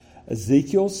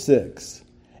Ezekiel 6.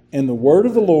 And the word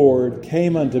of the Lord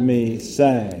came unto me,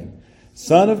 saying,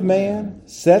 Son of man,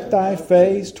 set thy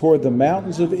face toward the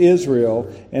mountains of Israel,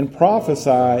 and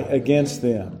prophesy against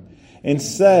them. And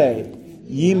say,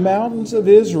 Ye mountains of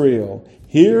Israel,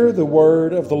 hear the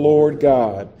word of the Lord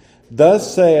God.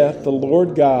 Thus saith the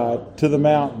Lord God to the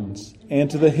mountains, and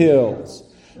to the hills,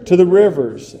 to the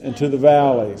rivers, and to the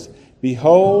valleys,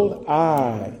 Behold,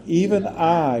 I, even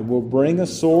I, will bring a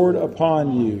sword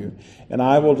upon you, and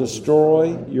I will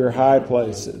destroy your high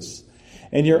places.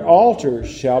 And your altars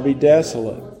shall be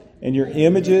desolate, and your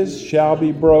images shall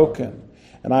be broken.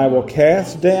 And I will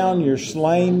cast down your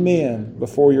slain men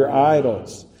before your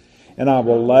idols. And I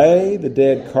will lay the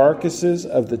dead carcasses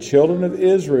of the children of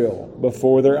Israel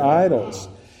before their idols.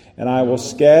 And I will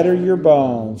scatter your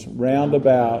bones round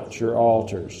about your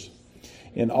altars.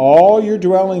 In all your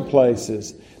dwelling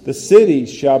places, the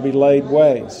cities shall be laid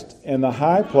waste, and the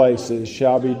high places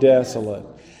shall be desolate,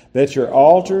 that your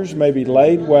altars may be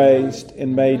laid waste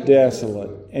and made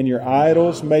desolate, and your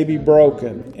idols may be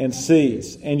broken and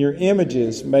cease, and your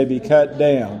images may be cut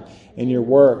down, and your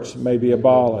works may be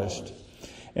abolished.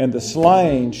 And the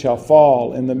slain shall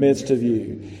fall in the midst of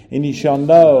you, and ye shall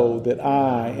know that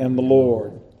I am the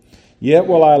Lord. Yet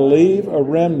will I leave a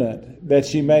remnant,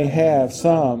 that ye may have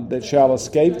some that shall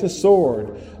escape the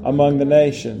sword among the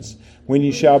nations, when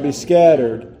ye shall be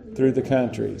scattered through the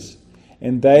countries.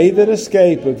 And they that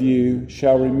escape of you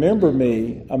shall remember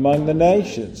me among the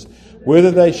nations, whither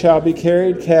they shall be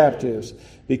carried captives,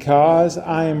 because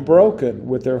I am broken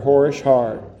with their whorish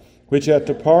heart, which hath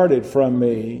departed from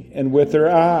me, and with their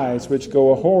eyes which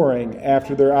go a-whoring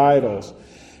after their idols.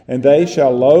 And they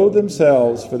shall loathe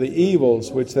themselves for the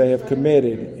evils which they have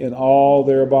committed in all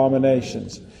their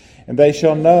abominations. And they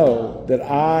shall know that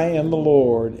I am the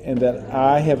Lord, and that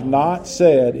I have not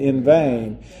said in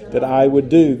vain that I would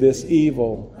do this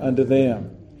evil unto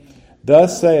them.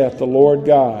 Thus saith the Lord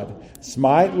God,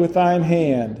 Smite with thine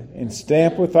hand, and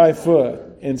stamp with thy foot,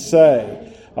 and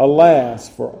say, Alas,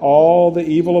 for all the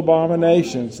evil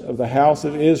abominations of the house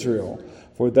of Israel,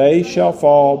 for they shall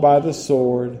fall by the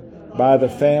sword, by the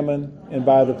famine, and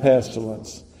by the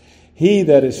pestilence. He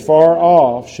that is far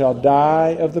off shall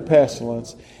die of the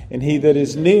pestilence, and he that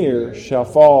is near shall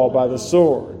fall by the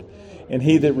sword. And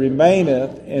he that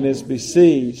remaineth and is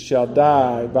besieged shall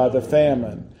die by the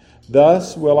famine.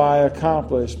 Thus will I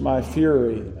accomplish my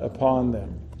fury upon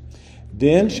them.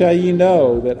 Then shall ye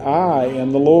know that I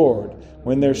am the Lord,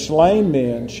 when their slain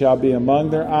men shall be among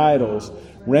their idols,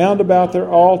 round about their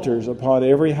altars upon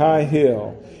every high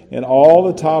hill, in all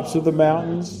the tops of the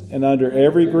mountains, and under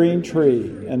every green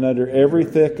tree, and under every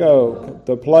thick oak,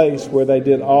 the place where they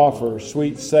did offer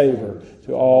sweet savor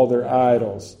to all their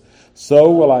idols. So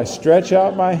will I stretch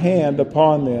out my hand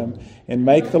upon them, and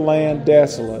make the land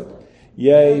desolate,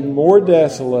 yea, more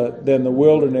desolate than the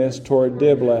wilderness toward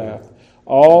Diblath,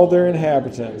 all their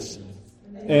inhabitants,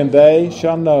 and they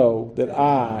shall know that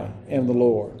I am the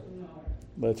Lord.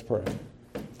 Let's pray.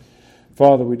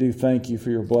 Father, we do thank you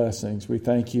for your blessings. We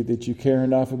thank you that you care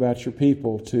enough about your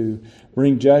people to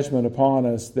bring judgment upon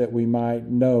us, that we might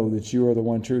know that you are the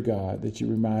one true God, that you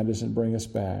remind us and bring us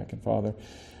back. And Father,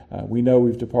 we know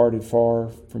we've departed far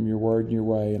from your word and your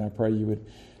way, and I pray you would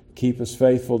keep us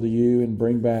faithful to you and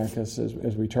bring back us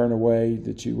as we turn away,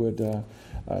 that you would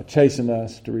chasten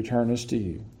us to return us to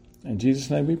you. In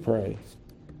Jesus' name we pray.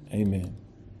 Amen.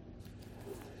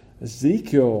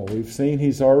 Ezekiel, we've seen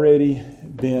he's already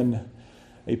been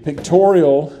a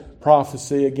pictorial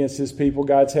prophecy against his people.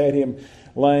 God's had him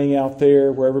laying out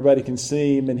there where everybody can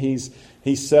see him, and he's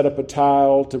set up a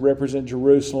tile to represent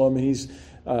Jerusalem, and he's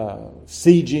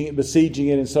besieging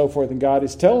it and so forth, and God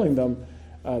is telling them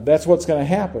that's what's going to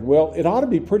happen. Well, it ought to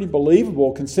be pretty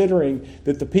believable, considering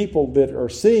that the people that are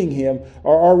seeing him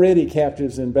are already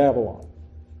captives in Babylon.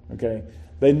 Okay?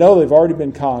 They know they've already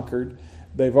been conquered.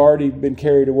 They've already been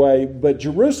carried away, but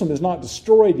Jerusalem is not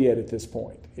destroyed yet at this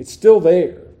point. It's still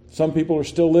there. Some people are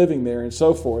still living there and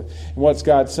so forth. And what's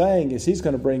God saying is he's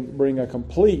going to bring a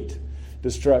complete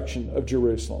destruction of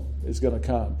Jerusalem is going to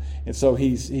come. And so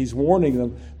he's warning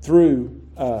them through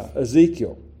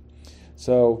Ezekiel.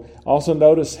 So also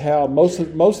notice how most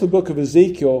of the book of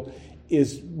Ezekiel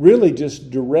is really just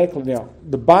directly. Now,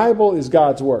 the Bible is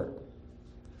God's Word.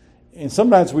 And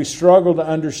sometimes we struggle to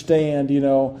understand,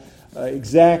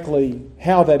 exactly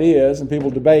how that is, and people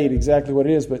debate exactly what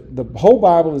it is, but the whole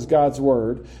Bible is God's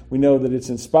Word. We know that it's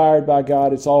inspired by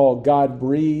God. It's all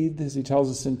God-breathed, as he tells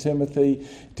us in Timothy.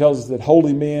 He tells us that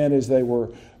holy men, as they were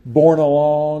borne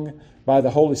along by the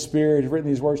Holy Spirit, have written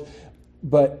these words.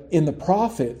 But in the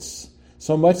prophets,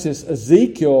 so much as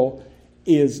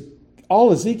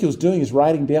all Ezekiel's doing is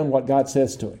writing down what God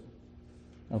says to him.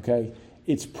 Okay?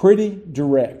 It's pretty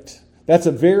direct. That's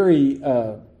a very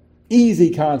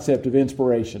easy concept of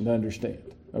inspiration to understand.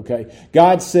 Okay?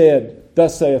 God said,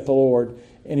 "Thus saith the Lord,"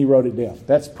 and he wrote it down.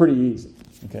 That's pretty easy.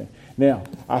 Okay? Now,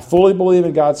 I fully believe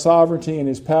in God's sovereignty and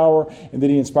his power, and that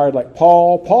he inspired like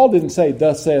Paul. Paul didn't say,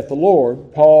 "Thus saith the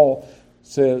Lord." Paul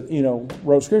said,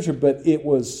 wrote Scripture, but it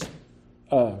was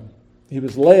he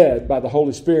was led by the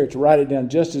Holy Spirit to write it down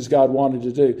just as God wanted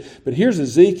to do. But here's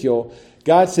Ezekiel.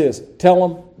 God says, "Tell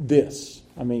them this."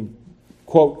 I mean,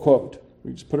 quote.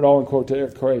 We just put it all in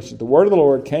quotation. "The word of the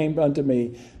Lord came unto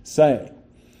me, saying."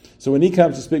 So when he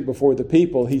comes to speak before the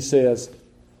people, he says,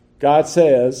 God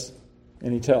says,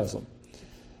 and he tells them,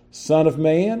 "Son of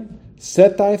man,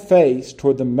 set thy face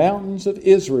toward the mountains of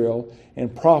Israel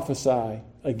and prophesy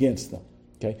against them."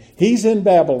 Okay, he's in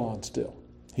Babylon still.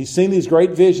 He's seen these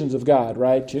great visions of God,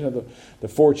 right? The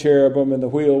four cherubim and the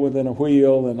wheel within a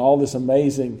wheel and all this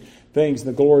amazing things,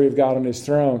 the glory of God on his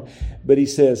throne. But he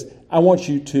says, I want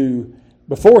you to,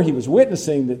 before he was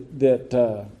witnessing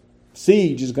that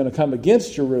siege is going to come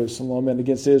against Jerusalem and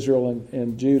against Israel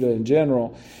and Judah in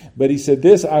general, but he said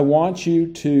this, I want you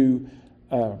to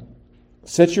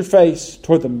set your face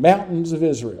toward the mountains of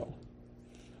Israel.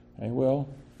 Okay, well,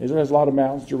 Israel has a lot of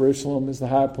mountains. Jerusalem is the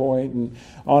high point, and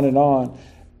on and on.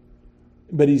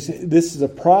 But this is a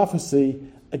prophecy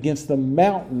against the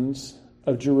mountains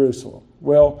of Jerusalem.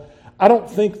 Well, I don't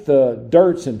think the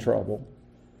dirt's in trouble.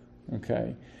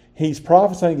 Okay. He's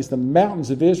prophesying against the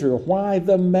mountains of Israel. Why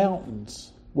the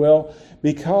mountains? Well,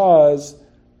 because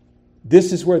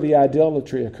this is where the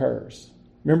idolatry occurs.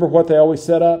 Remember what they always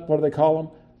set up? What do they call them?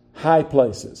 High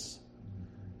places.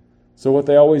 So what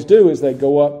they always do is they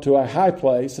go up to a high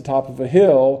place, the top of a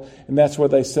hill, and that's where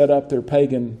they set up their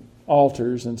pagan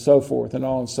altars and so forth and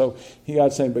on. So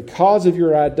God's saying, because of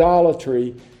your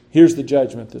idolatry, here's the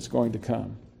judgment that's going to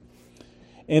come.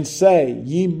 And say,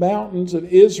 ye mountains of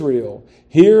Israel,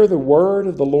 hear the word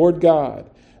of the Lord God.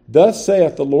 Thus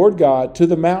saith the Lord God to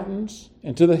the mountains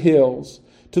and to the hills,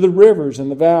 to the rivers and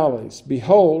the valleys.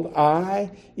 Behold,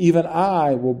 I, even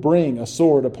I, will bring a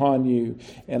sword upon you,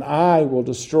 and I will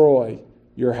destroy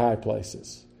your high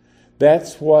places.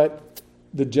 That's what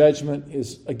the judgment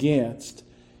is against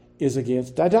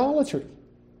idolatry.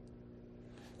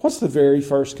 What's the very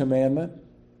first commandment?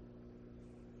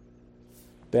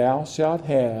 Thou shalt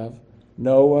have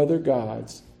no other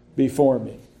gods before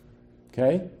me.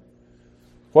 Okay?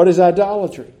 What is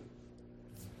idolatry?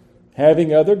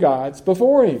 Having other gods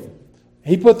before him.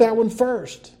 He put that one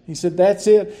first. He said that's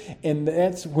it. And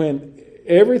that's when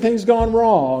everything's gone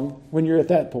wrong, when you're at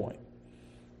that point.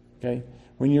 Okay?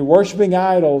 When you're worshiping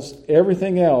idols,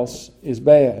 everything else is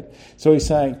bad. So he's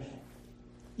saying,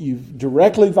 you've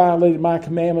directly violated my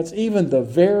commandments. Even the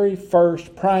very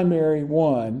first primary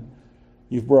one,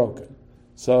 you've broken.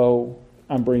 So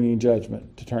I'm bringing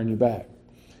judgment to turn you back.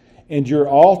 And your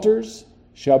altars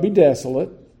shall be desolate,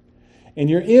 and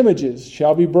your images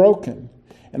shall be broken,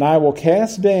 and I will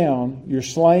cast down your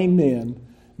slain men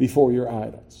before your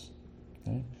idols.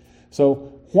 Okay?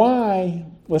 So why,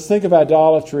 let's think of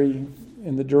idolatry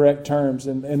in the direct terms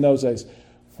in those days.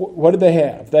 What did they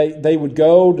have? They would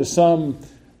go to some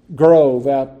grove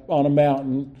out on a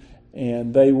mountain,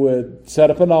 and they would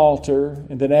set up an altar,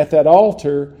 and then at that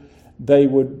altar they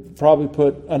would probably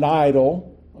put an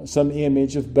idol, some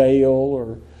image of Baal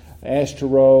or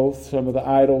Ashtaroth, some of the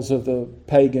idols of the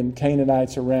pagan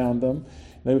Canaanites around them.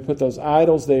 They would put those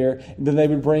idols there, and then they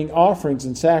would bring offerings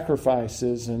and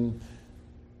sacrifices and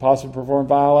possibly perform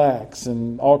vile acts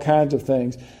and all kinds of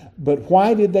things. But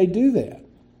why did they do that?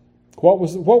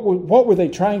 What were they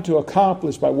trying to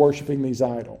accomplish by worshiping these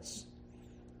idols?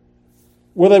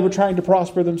 Well, they were trying to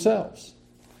prosper themselves.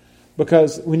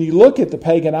 Because when you look at the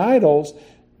pagan idols,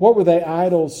 what were they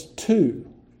idols to?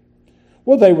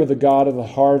 Well, they were the god of the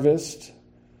harvest,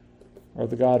 or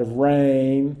the god of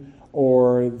rain,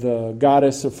 or the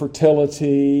goddess of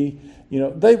fertility.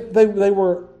 They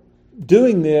were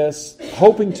doing this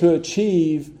hoping to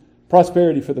achieve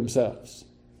prosperity for themselves.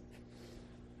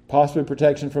 Possibly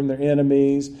protection from their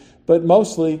enemies, but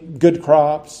mostly good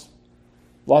crops,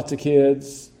 lots of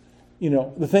kids,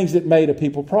 the things that made a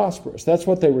people prosperous. That's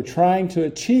what they were trying to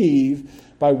achieve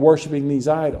by worshiping these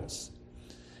idols.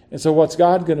 And so what's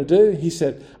God going to do? He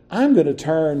said, I'm going to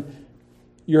turn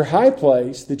your high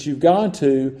place that you've gone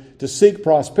to seek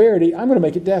prosperity, I'm going to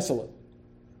make it desolate.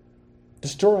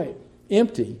 Destroy it.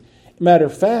 Empty. Matter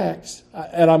of fact,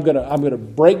 and I'm going to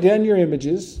break down your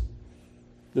images,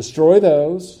 destroy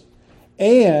those,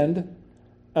 and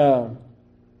I'm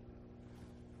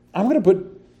going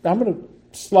to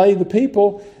slay the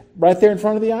people right there in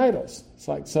front of the idols. It's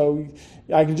like, so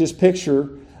I can just picture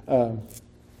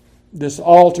this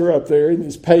altar up there,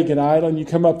 this pagan idol, and you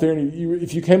come up there, and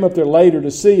if you came up there later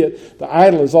to see it, the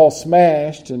idol is all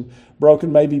smashed and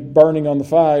broken, maybe burning on the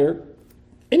fire,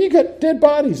 and you got dead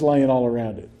bodies laying all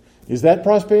around it. Is that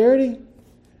prosperity?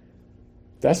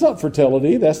 That's not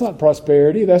fertility. That's not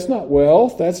prosperity. That's not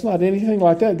wealth. That's not anything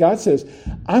like that. God says,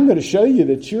 I'm going to show you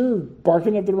that you're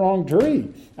barking up the wrong tree.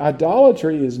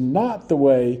 Idolatry is not the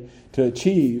way to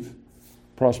achieve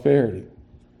prosperity.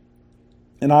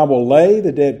 And I will lay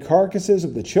the dead carcasses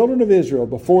of the children of Israel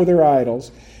before their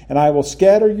idols, and I will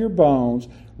scatter your bones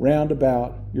round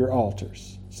about your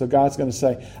altars. So God's going to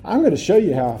say, I'm going to show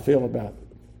you how I feel about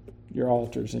your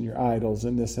altars and your idols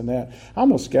and this and that. I'm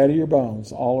going to scatter your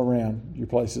bones all around your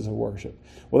places of worship.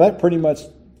 Well, that pretty much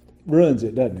ruins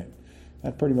it, doesn't it?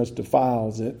 That pretty much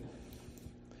defiles it.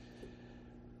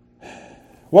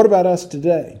 What about us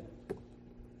today?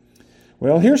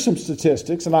 Well, here's some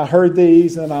statistics, and I heard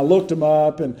these, and I looked them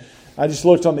up, and I just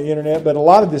looked on the internet, but a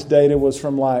lot of this data was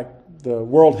from like the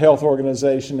World Health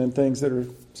Organization and things that are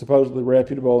supposedly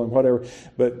reputable and whatever.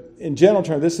 But in general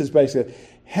terms, this is basically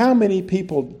how many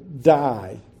people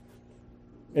die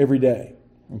every day.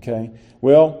 Okay?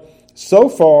 Well, so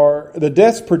far, the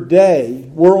deaths per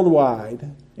day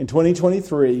worldwide in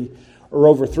 2023 are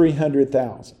over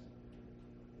 300,000.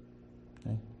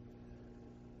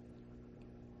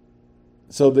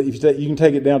 So that if you can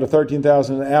take it down to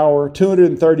 13,000 an hour,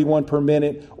 231 per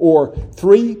minute, or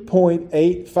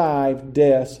 3.85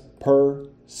 deaths per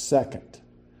second.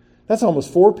 That's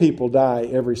almost 4 people die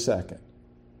every second.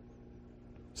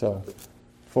 So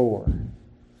 4,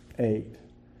 8,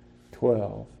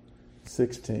 12,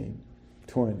 16,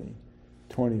 20,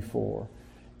 24.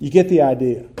 You get the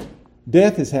idea.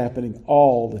 Death is happening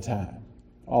all the time,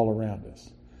 all around us.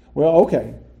 Well,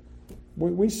 okay.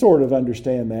 We sort of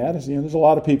understand that. There's a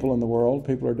lot of people in the world.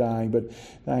 People are dying, but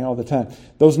dying all the time.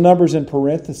 Those numbers in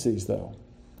parentheses, though,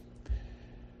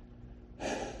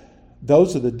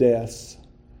 those are the deaths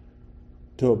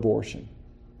to abortion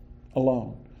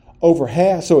alone. Over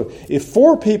half. So if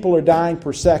 4 people are dying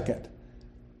per second,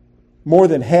 more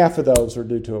than half of those are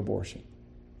due to abortion.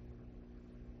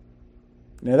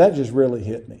 Now that just really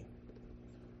hit me.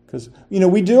 Because,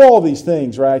 we do all these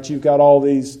things, right? You've got all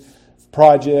these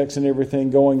projects and everything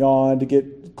going on to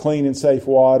get clean and safe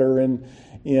water in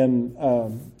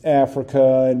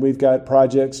Africa, and we've got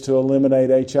projects to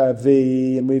eliminate HIV,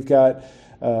 and we've got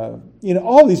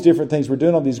all these different things. We're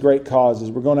doing all these great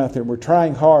causes. We're going out there and we're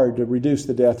trying hard to reduce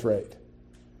the death rate.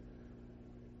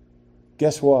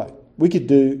 Guess what? We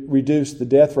could reduce the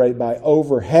death rate by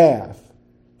over half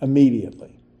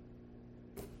immediately.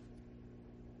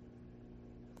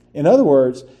 In other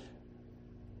words,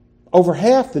 over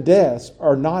half the deaths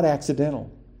are not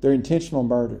accidental. They're intentional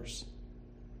murders.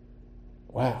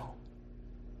 Wow.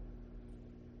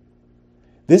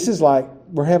 This is like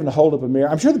we're having to hold up a mirror.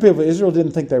 I'm sure the people of Israel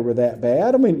didn't think they were that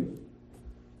bad. I mean,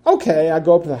 okay, I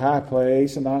go up to the high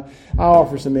place and I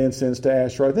offer some incense to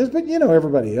Ashtoreth. But,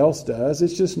 everybody else does.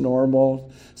 It's just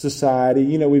normal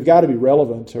society. We've got to be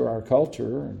relevant to our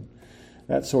culture and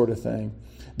that sort of thing.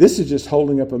 This is just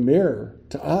holding up a mirror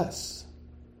to us.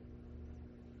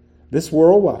 This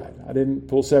worldwide. I didn't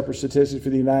pull separate statistics for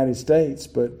the United States,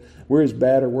 but we're as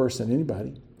bad or worse than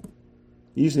anybody.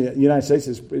 Usually the United States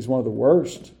is one of the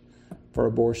worst for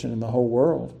abortion in the whole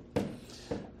world.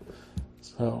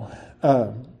 So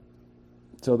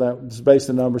that was based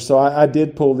on numbers. So I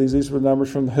did pull these. These were numbers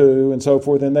from WHO and so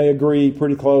forth, and they agree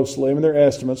pretty closely. I mean, they're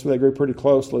estimates, but they agree pretty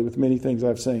closely with many things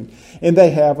I've seen. And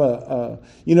they have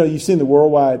you've seen the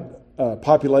worldwide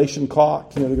population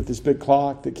clock. They've got this big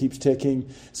clock that keeps ticking,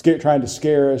 trying to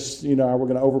scare us, we're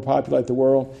going to overpopulate the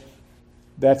world.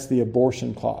 That's the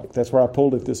abortion clock. That's where I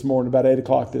pulled it this morning, about 8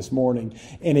 o'clock this morning,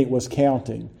 and it was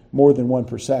counting more than 1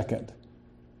 per second.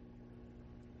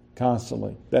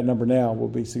 Constantly. That number now will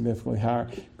be significantly higher.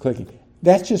 Clicking.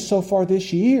 That's just so far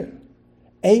this year.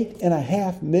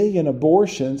 8.5 million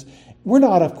abortions. We're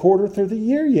not a quarter through the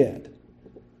year yet.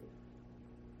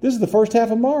 This is the first half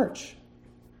of March.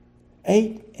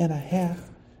 8.5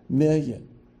 million.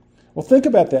 Well, think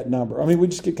about that number. I mean, we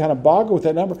just get kind of boggled with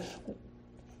that number.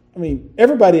 I mean,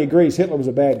 everybody agrees Hitler was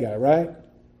a bad guy, right?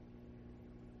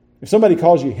 If somebody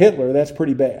calls you Hitler, that's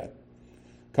pretty bad.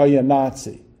 Call you a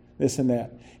Nazi, this and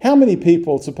that. How many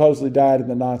people supposedly died in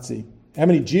the Nazi? How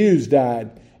many Jews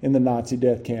died in the Nazi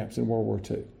death camps in World War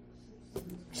II?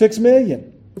 6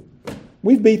 million.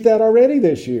 We've beat that already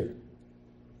this year.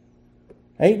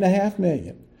 8.5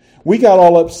 million. We got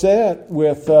all upset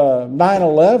with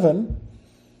 9/11,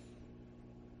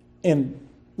 and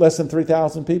less than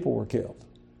 3,000 people were killed.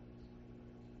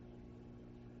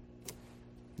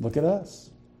 Look at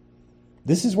us.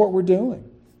 This is what we're doing.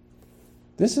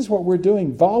 This is what we're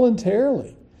doing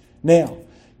voluntarily. Now,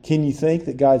 can you think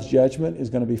that God's judgment is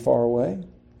going to be far away?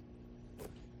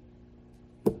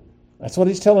 That's what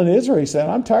he's telling Israel. He said,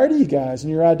 I'm tired of you guys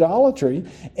and your idolatry.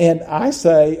 And I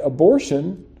say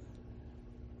abortion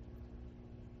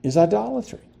is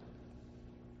idolatry.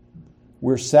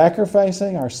 We're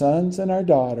sacrificing our sons and our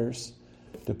daughters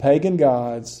to pagan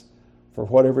gods for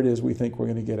whatever it is we think we're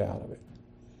going to get out of it.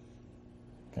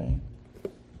 Okay?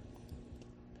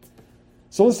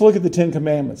 So let's look at the Ten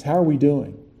Commandments. How are we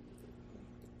doing?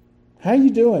 How are you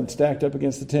doing stacked up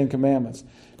against the Ten Commandments?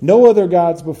 No other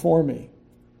gods before me.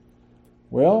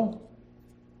 Well,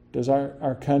 does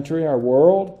our country, our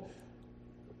world,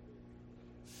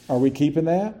 are we keeping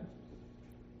that?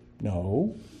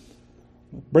 No.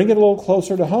 Bring it a little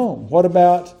closer to home. What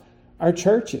about our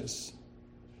churches?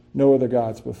 No other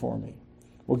gods before me.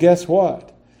 Well, guess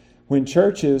what? When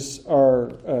churches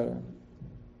are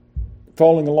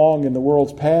following along in the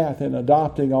world's path and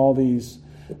approving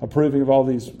of all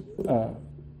these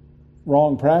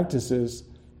wrong practices,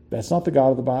 that's not the God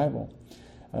of the Bible.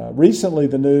 Recently,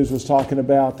 the news was talking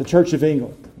about the Church of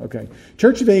England. Okay,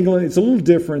 Church of England, it's a little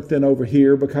different than over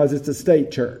here because it's a state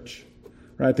church,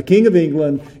 right? The King of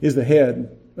England is the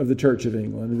head of the Church of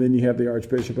England, and then you have the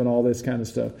Archbishop and all this kind of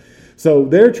stuff. So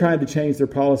they're trying to change their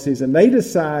policies, and they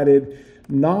decided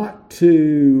not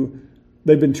to.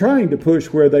 They've been trying to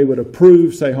push where they would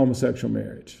approve, say, homosexual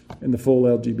marriage and the full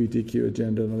LGBTQ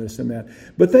agenda and this and that,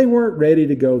 but they weren't ready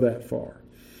to go that far.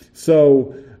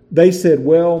 So they said,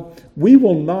 well, we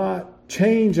will not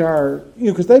change our,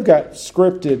 because they've got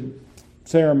scripted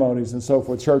ceremonies and so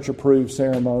forth, church-approved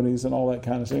ceremonies and all that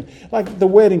kind of thing. Like the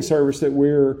wedding service that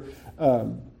we're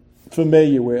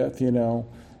familiar with,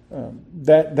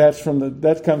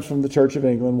 that comes from the Church of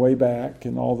England way back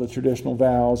and all the traditional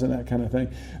vows and that kind of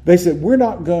thing. They said, we're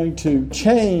not going to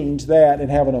change that and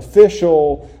have an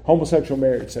official homosexual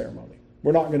marriage ceremony.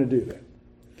 We're not going to do that.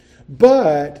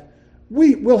 But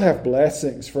we'll have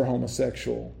blessings for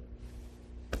homosexual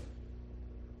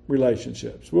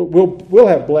relationships. We'll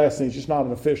have blessings, just not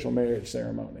an official marriage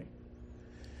ceremony.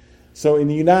 So in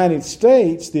the United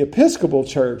States, the Episcopal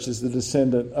Church is the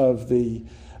descendant of the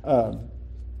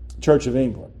Church of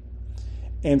England.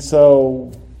 And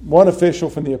so one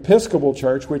official from the Episcopal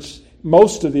Church, which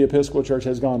most of the Episcopal Church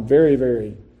has gone very,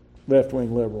 very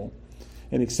left-wing liberal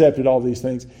and accepted all these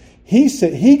things,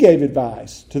 he gave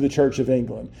advice to the Church of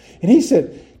England. And he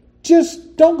said,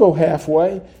 just don't go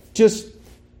halfway. Just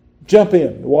jump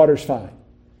in. The water's fine.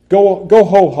 Go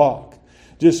whole hog.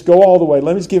 Just go all the way.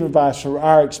 Let me just give advice from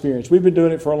our experience. We've been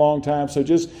doing it for a long time, so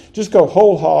just go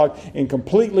whole hog and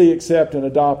completely accept and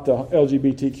adopt the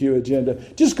LGBTQ agenda.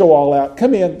 Just go all out.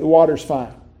 Come in. The water's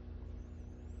fine.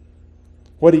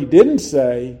 What he didn't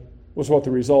say was what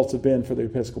the results have been for the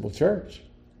Episcopal Church.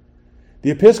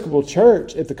 The Episcopal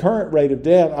Church, at the current rate of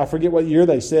death, I forget what year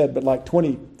they said, but like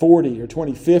 2040 or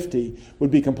 2050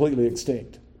 would be completely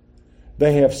extinct.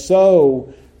 They have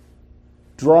so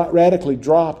radically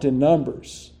dropped in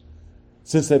numbers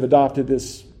since they've adopted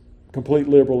this complete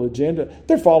liberal agenda.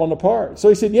 They're falling apart. So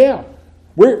he said, yeah,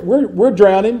 we're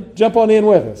drowning. Jump on in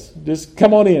with us. Just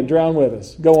come on in, drown with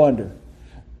us. Go under.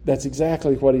 That's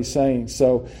exactly what he's saying.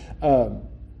 So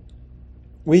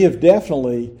we have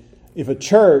definitely, if a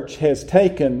church has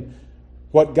taken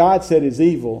what God said is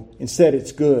evil and said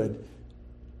it's good,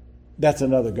 that's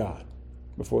another God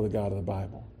before the God of the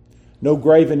Bible. No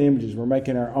graven images. We're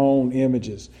making our own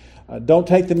images. Don't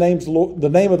take the name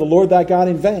of the Lord thy God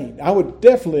in vain. I would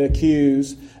definitely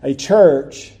accuse a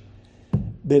church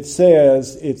that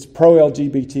says it's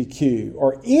pro-LGBTQ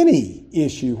or any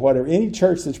issue, whatever, any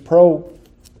church that's pro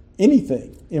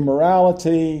anything,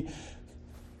 immorality,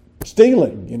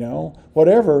 stealing,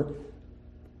 whatever,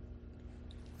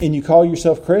 and you call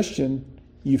yourself Christian,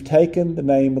 you've taken the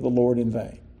name of the Lord in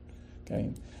vain.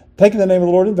 Okay? Taking the name of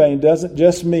the Lord in vain doesn't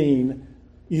just mean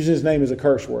using his name as a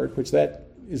curse word, which that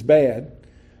is bad,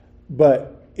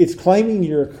 but it's claiming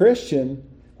you're a Christian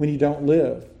when you don't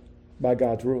live by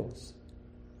God's rules.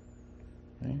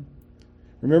 Okay?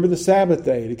 Remember the Sabbath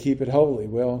day to keep it holy.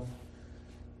 Well,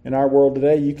 in our world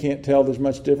today, you can't tell there's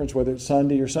much difference whether it's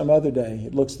Sunday or some other day.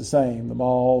 It looks the same. The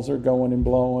malls are going and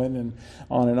blowing and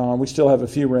on and on. We still have a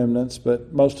few remnants,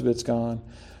 but most of it's gone.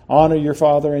 Honor your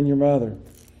father and your mother.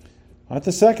 At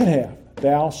the second half,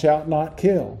 thou shalt not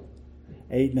kill.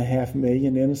 8.5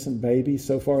 million innocent babies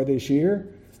so far this year.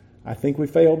 I think we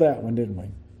failed that one, didn't we?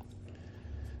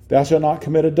 Thou shalt not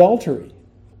commit adultery.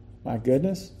 My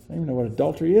goodness, I don't even know what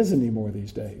adultery is anymore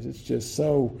these days. It's just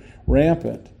so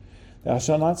rampant. Thou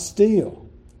shalt not steal.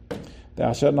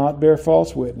 Thou shalt not bear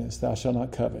false witness. Thou shalt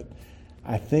not covet.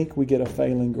 I think we get a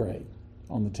failing grade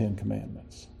on the 10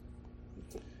 Commandments.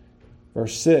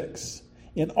 Verse 6,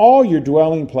 in all your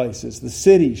dwelling places the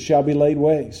cities shall be laid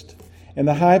waste, and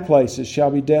the high places shall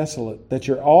be desolate, that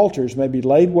your altars may be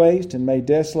laid waste and made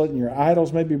desolate, and your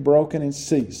idols may be broken and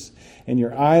cease, and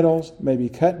your idols may be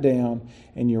cut down,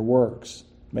 and your works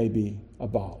may be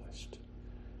abolished.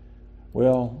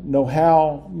 Well, know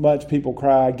how much people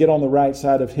cry, get on the right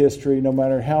side of history, no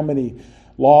matter how many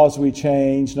laws we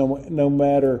change, no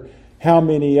matter how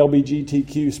many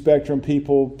LGBTQ spectrum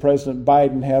people President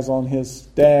Biden has on his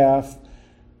staff.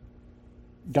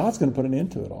 God's going to put an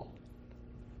end to it all.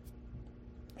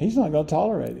 He's not going to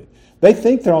tolerate it. They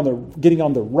think they're getting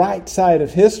on the right side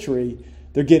of history.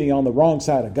 They're getting on the wrong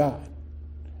side of God.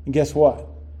 And guess what?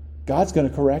 God's going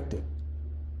to correct it.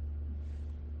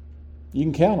 You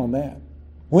can count on that.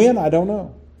 When? I don't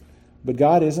know. But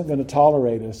God isn't going to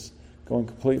tolerate us going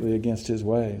completely against His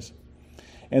ways.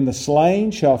 And the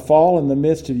slain shall fall in the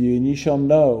midst of you, and you shall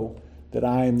know that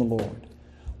I am the Lord.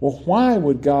 Well, why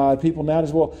would God, people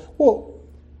nowadays, well,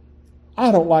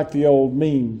 I don't like the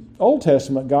mean Old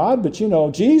Testament God, but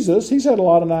Jesus, He's had a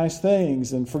lot of nice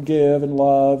things, and forgive and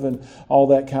love and all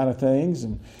that kind of things.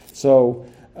 And so,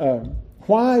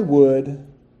 why would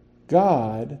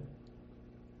God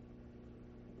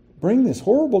bring this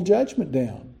horrible judgment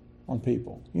down on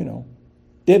people?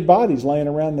 Dead bodies laying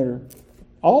around their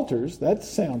altars, that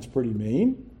sounds pretty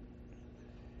mean.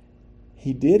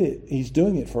 He did it. He's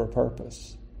doing it for a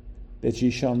purpose, that ye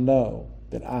shall know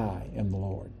that I am the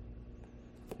Lord.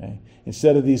 Okay?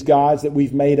 Instead of these gods that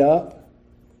we've made up,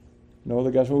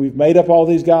 other gods, we've made up all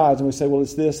these gods and we say, well,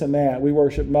 it's this and that. We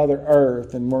worship Mother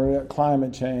Earth and we're at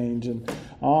climate change and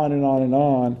on and on and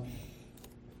on.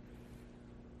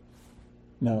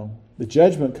 No, the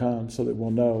judgment comes so that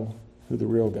we'll know who the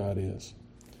real God is.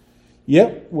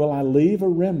 Yet will I leave a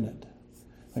remnant.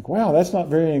 Like, wow, that's not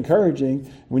very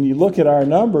encouraging. When you look at our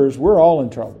numbers, we're all in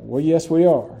trouble. Well, yes, we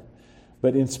are.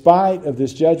 But in spite of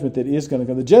this judgment that is going to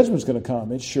come, the judgment's going to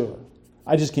come, it's sure.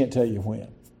 I just can't tell you when.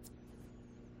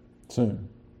 Soon.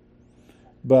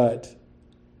 But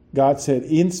God said,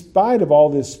 in spite of all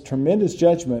this tremendous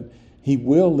judgment, He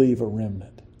will leave a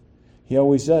remnant. He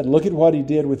always said, look at what He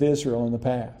did with Israel in the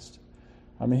past.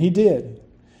 I mean, He did.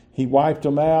 He wiped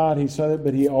them out,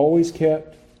 but He always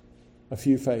kept a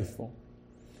few faithful.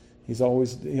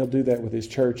 He'll do that with His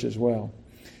church as well.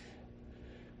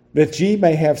 That ye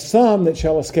may have some that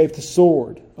shall escape the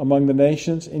sword among the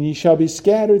nations, and ye shall be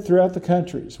scattered throughout the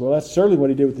countries. Well, that's certainly what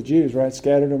He did with the Jews, right?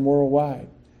 Scattered them worldwide.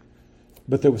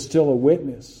 But there was still a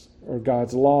witness, or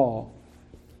God's law,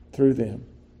 through them.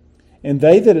 And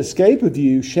they that escape of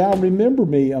you shall remember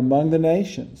me among the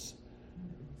nations.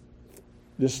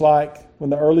 Just like when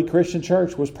the early Christian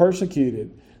church was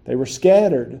persecuted, they were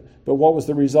scattered. But what was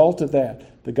the result of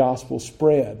that? The gospel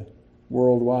spread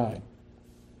worldwide.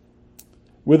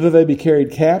 Whither they be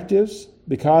carried captives,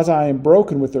 because I am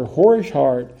broken with their whorish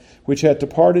heart, which hath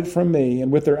departed from me,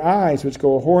 and with their eyes which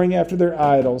go a-whoring after their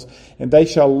idols, and they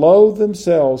shall loathe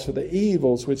themselves for the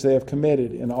evils which they have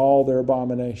committed in all their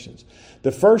abominations.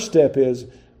 The first step is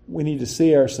we need to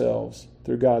see ourselves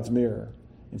through God's mirror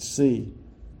and see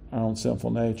our own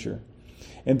sinful nature.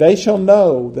 And they shall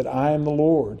know that I am the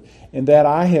Lord, and that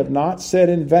I have not said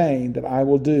in vain that I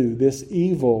will do this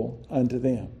evil unto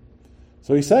them.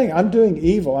 So He's saying, I'm doing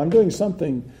evil. I'm doing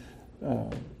something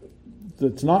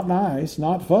that's not nice,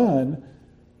 not fun,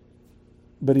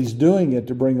 but He's doing it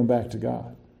to bring them back to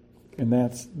God. And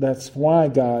that's why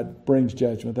God brings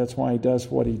judgment. That's why He does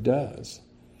what He does.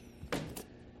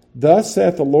 Thus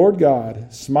saith the Lord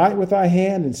God, smite with thy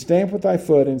hand and stamp with thy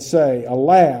foot and say,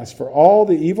 alas, for all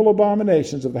the evil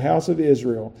abominations of the house of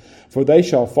Israel, for they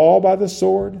shall fall by the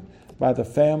sword, by the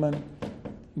famine,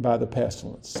 by the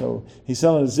pestilence. So He's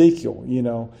telling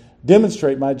Ezekiel,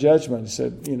 demonstrate my judgment. He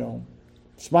said,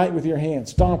 smite with your hand,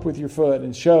 stomp with your foot,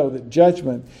 and show that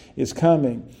judgment is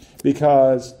coming,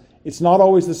 because it's not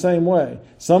always the same way.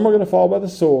 Some are going to fall by the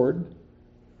sword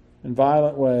in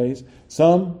violent ways.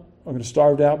 Some are going to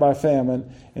starve out by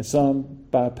famine, and some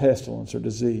by pestilence or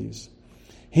disease.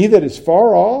 He that is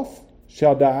far off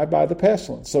shall die by the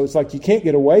pestilence. So it's like you can't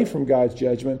get away from God's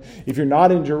judgment. If you're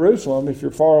not in Jerusalem, if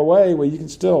you're far away, well, you can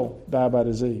still die by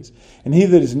disease. And he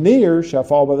that is near shall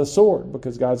fall by the sword,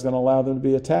 because God's going to allow them to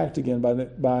be attacked again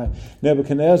by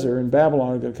Nebuchadnezzar, and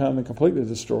Babylon are going to come and completely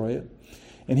destroy it.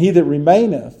 And he that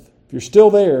remaineth, if you're still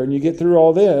there and you get through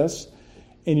all this,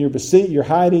 and you're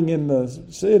hiding in the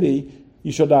city,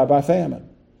 you shall die by famine,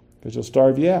 because you'll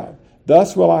starve you out.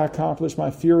 Thus will I accomplish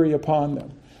my fury upon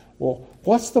them. Well,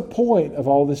 what's the point of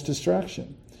all this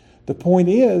destruction? The point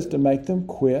is to make them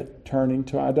quit turning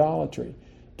to idolatry.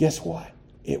 Guess what?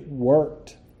 It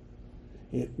worked.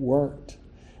 It worked.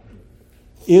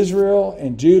 Israel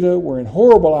and Judah were in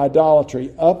horrible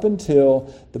idolatry up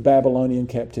until the Babylonian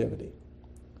captivity.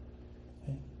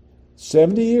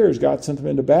 70 years God sent them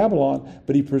into Babylon,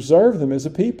 but he preserved them as a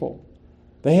people.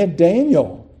 They had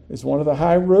Daniel as one of the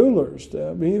high rulers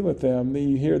to be with them.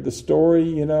 You hear the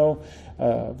story,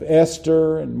 of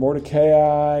Esther and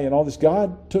Mordecai and all this.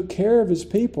 God took care of his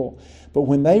people. But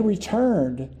when they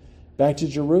returned back to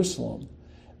Jerusalem,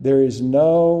 there is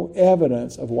no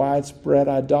evidence of widespread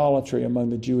idolatry among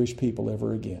the Jewish people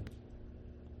ever again.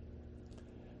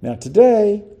 Now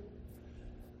today,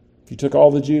 if you took all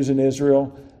the Jews in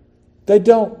Israel, they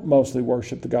don't mostly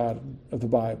worship the God of the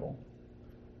Bible.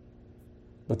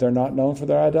 But they're not known for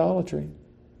their idolatry.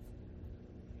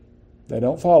 They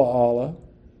don't follow Allah.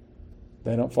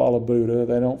 They don't follow Buddha.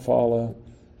 They don't follow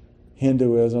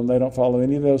Hinduism. They don't follow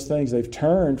any of those things. They've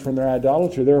turned from their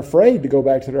idolatry. They're afraid to go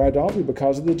back to their idolatry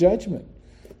because of the judgment.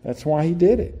 That's why he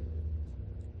did it.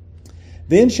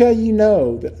 Then shall you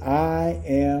know that I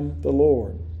am the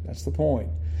Lord. That's the point.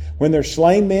 When their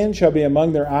slain men shall be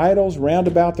among their idols, round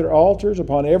about their altars,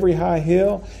 upon every high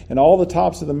hill, and all the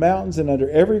tops of the mountains, and under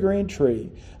every green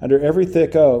tree, under every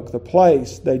thick oak, the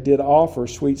place they did offer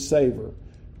sweet savor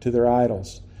to their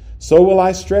idols. So will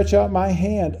I stretch out my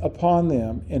hand upon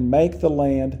them, and make the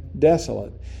land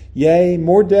desolate. Yea,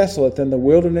 more desolate than the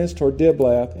wilderness toward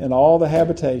Diblath, and all the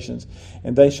habitations,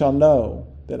 and they shall know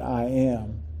that I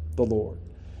am the Lord.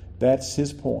 That's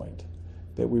his point,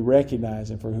 that we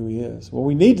recognize him for who he is. Well,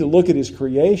 we need to look at his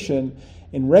creation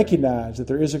and recognize that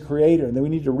there is a creator. And then we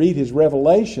need to read his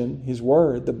revelation, his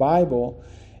word, the Bible,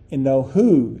 and know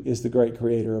who is the great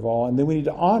creator of all. And then we need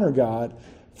to honor God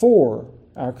for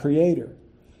our creator.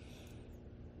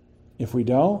 If we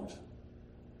don't,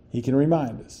 he can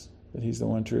remind us that he's the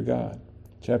one true God.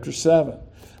 Chapter 7.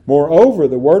 Moreover,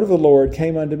 the word of the Lord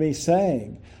came unto me,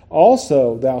 saying,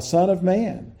 Also, thou son of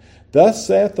man, thus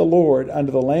saith the Lord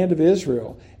unto the land of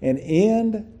Israel, the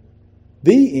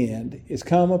end is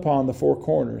come upon the four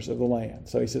corners of the land.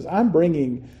 So he says, I'm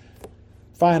bringing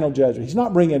final judgment. He's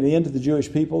not bringing an end to the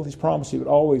Jewish people. He's promised he would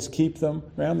always keep them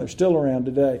around. They're still around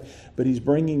today. But he's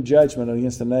bringing judgment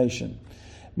against the nation.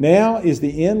 Now is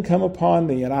the end come upon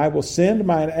thee, and I will send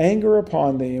mine anger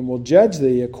upon thee, and will judge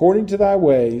thee according to thy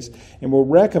ways, and will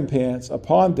recompense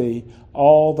upon thee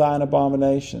all thine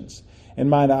abominations. And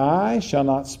mine eye shall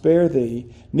not spare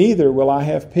thee, neither will I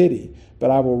have pity,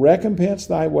 but I will recompense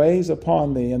thy ways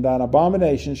upon thee, and thine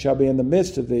abominations shall be in the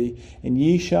midst of thee, and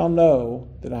ye shall know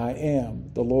that I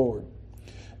am the Lord.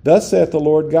 Thus saith the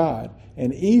Lord God,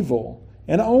 and evil,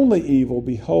 and only evil,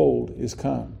 behold, is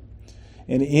come.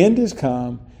 An end is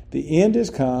come, the end is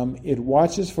come, it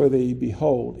watches for thee,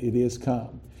 behold, it is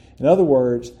come. In other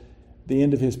words, the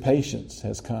end of his patience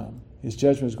has come. His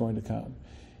judgment is going to come.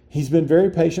 He's been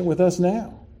very patient with us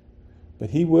now,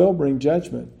 but he will bring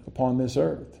judgment upon this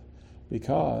earth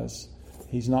because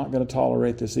he's not going to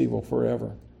tolerate this evil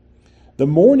forever. The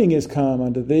morning is come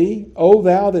unto thee, O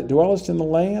thou that dwellest in the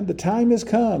land. The time is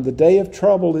come, the day of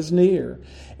trouble is near,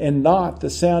 and not the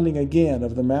sounding again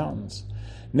of the mountains.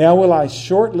 Now will I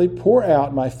shortly pour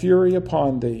out my fury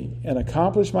upon thee, and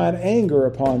accomplish mine anger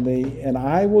upon thee, and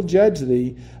I will judge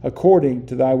thee according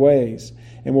to thy ways,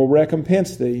 and will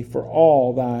recompense thee for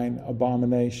all thine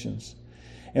abominations.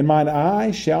 And mine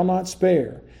eye shall not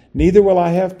spare, neither will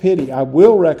I have pity. I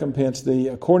will recompense thee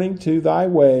according to thy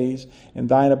ways and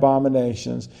thine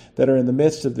abominations that are in the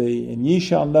midst of thee, and ye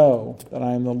shall know that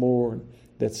I am the Lord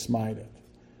that smiteth.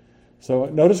 So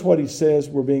notice what he says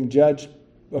we're being judged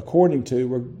according to.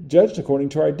 We're judged according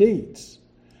to our deeds.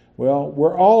 Well,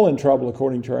 we're all in trouble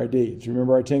according to our deeds.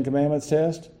 Remember our 10 Commandments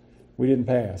test? We didn't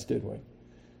pass, did we?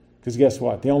 Because guess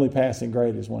what? The only passing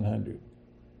grade is 100.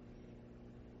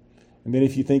 And then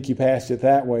if you think you passed it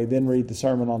that way, then read the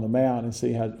Sermon on the Mount and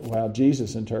see how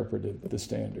Jesus interpreted the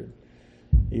standard,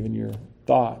 even your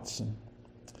thoughts.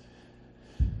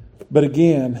 But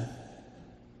again,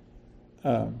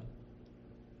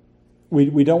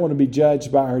 we don't want to be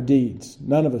judged by our deeds.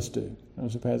 None of us do.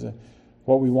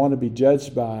 What we want to be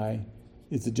judged by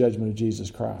is the judgment of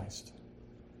Jesus Christ,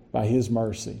 by his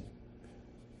mercy.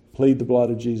 Plead the blood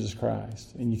of Jesus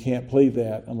Christ. And you can't plead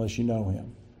that unless you know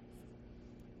him.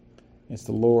 It's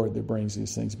the Lord that brings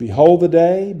these things. Behold the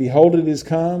day, behold it is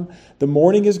come. The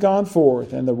morning is gone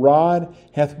forth, and the rod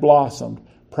hath blossomed.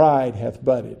 Pride hath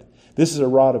budded. This is a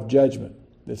rod of judgment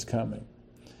that's coming.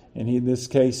 And in this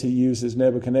case, he uses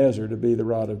Nebuchadnezzar to be the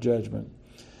rod of judgment.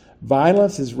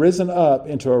 Violence is risen up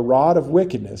into a rod of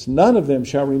wickedness. None of them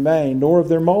shall remain, nor of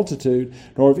their multitude,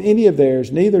 nor of any of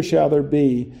theirs, neither shall there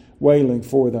be wailing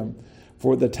for them.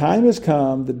 For the time is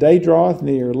come, the day draweth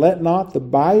near. Let not the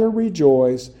buyer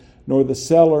rejoice, nor the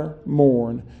seller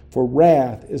mourn, for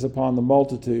wrath is upon the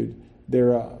multitude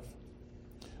thereof.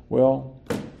 Well,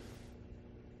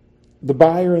 the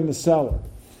buyer and the seller,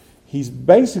 he's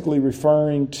basically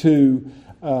referring to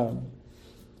the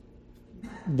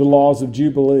laws of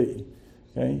Jubilee.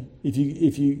 Okay,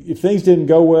 if things didn't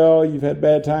go well, you've had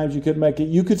bad times, you couldn't make it,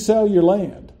 you could sell your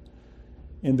land,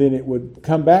 and then it would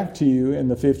come back to you in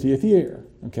the 50th year.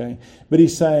 Okay, but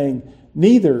he's saying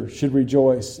neither should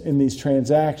rejoice in these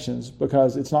transactions,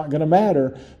 because it's not going to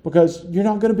matter, because you're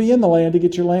not going to be in the land to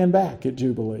get your land back at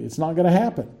Jubilee. It's not going to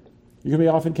happen. You're going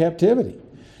to be off in captivity.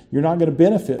 You're not going to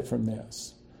benefit from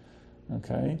this.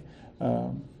 Okay.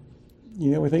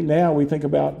 We think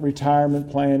about retirement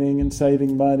planning and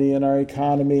saving money and our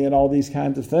economy and all these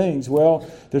kinds of things. Well,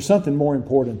 there's something more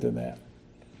important than that.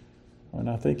 And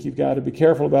I think you've got to be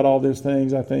careful about all those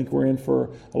things. I think we're in for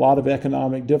a lot of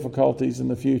economic difficulties in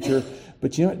the future.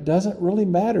 But it doesn't really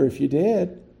matter if you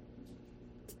did.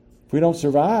 If we don't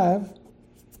survive,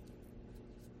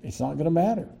 it's not going to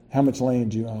matter how much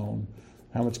land you own,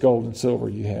 how much gold and silver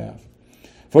you have.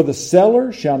 For the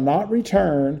seller shall not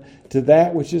return to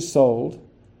that which is sold.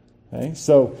 Okay?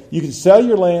 So you can sell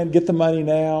your land, get the money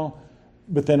now,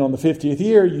 but then on the 50th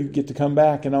year, you get to come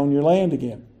back and own your land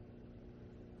again.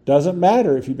 Doesn't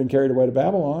matter if you've been carried away to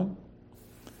Babylon.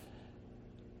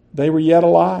 They were yet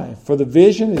alive. For the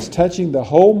vision is touching the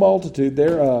whole multitude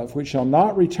thereof, which shall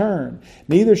not return,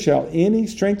 neither shall any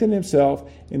strengthen himself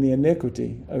in the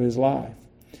iniquity of his life.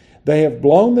 They have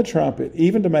blown the trumpet,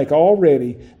 even to make all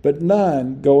ready, but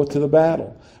none goeth to the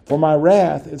battle. For my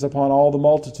wrath is upon all the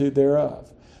multitude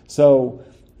thereof. So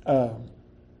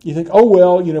you think,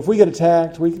 if we get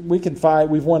attacked, we can fight.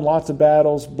 We've won lots of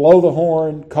battles. Blow the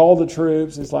horn, call the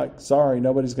troops. It's like, sorry,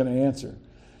 nobody's going to answer.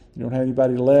 You don't have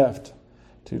anybody left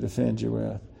to defend you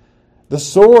with. The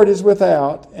sword is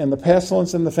without, and the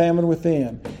pestilence and the famine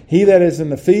within. He that is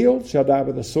in the field shall die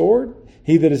by the sword.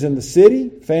 He that is in the city,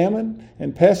 famine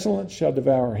and pestilence shall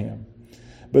devour him.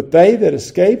 But they that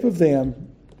escape of them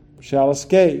shall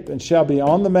escape, and shall be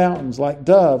on the mountains like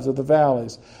doves of the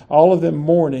valleys, all of them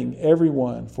mourning every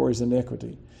one for his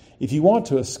iniquity. If you want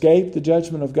to escape the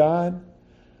judgment of God,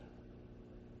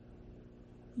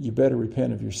 you better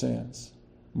repent of your sins.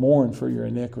 Mourn for your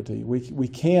iniquity. We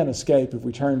can escape if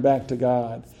we turn back to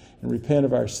God and repent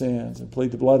of our sins and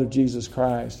plead the blood of Jesus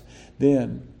Christ.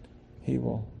 Then he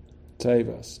will save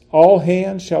us. All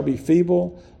hands shall be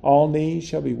feeble, all knees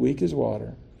shall be weak as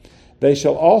water. They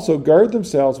shall also gird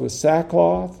themselves with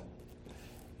sackcloth,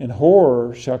 and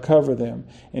horror shall cover them,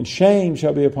 and shame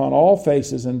shall be upon all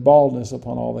faces, and baldness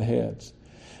upon all the heads.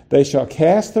 They shall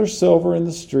cast their silver in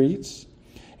the streets,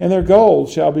 and their gold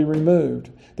shall be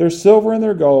removed. Their silver and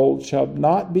their gold shall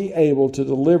not be able to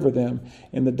deliver them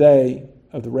in the day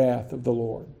of the wrath of the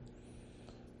Lord.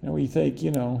 And we think, he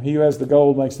who has the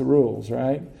gold makes the rules,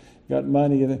 right? Got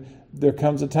money, and there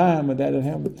comes a time when that didn't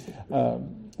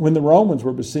happen. When the Romans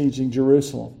were besieging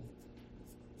Jerusalem,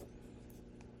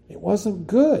 it wasn't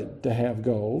good to have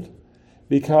gold,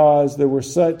 because there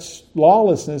was such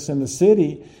lawlessness in the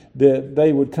city that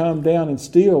they would come down and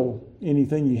steal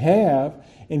anything you have.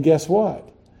 And guess what?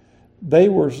 They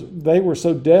were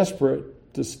so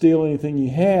desperate to steal anything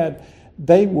you had,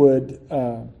 they would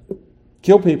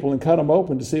kill people and cut them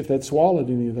open to see if they'd swallowed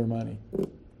any of their money.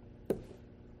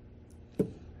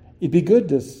 It'd be good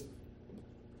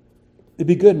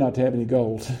not to have any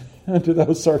gold under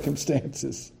those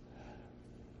circumstances.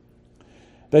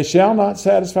 They shall not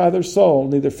satisfy their soul,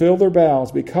 neither fill their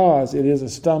bowels, because it is a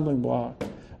stumbling block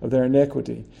of their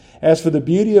iniquity. As for the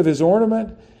beauty of his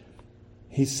ornament,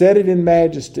 he set it in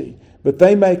majesty. But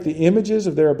they make the images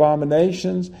of their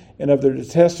abominations and of their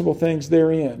detestable things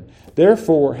therein.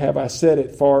 Therefore have I set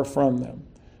it far from them.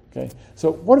 Okay.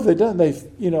 So what have they done?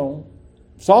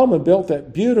 Solomon built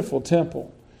that beautiful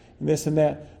temple and this and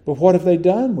that. But what have they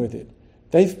done with it?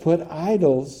 They've put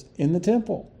idols in the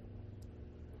temple.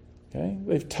 Okay.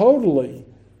 They've totally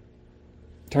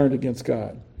turned against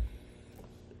God.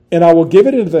 And I will give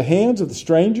it into the hands of the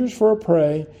strangers for a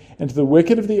prey, and to the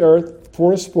wicked of the earth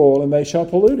for a spoil, and they shall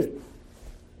pollute it.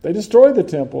 They destroy the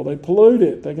temple. They pollute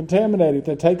it. They contaminate it.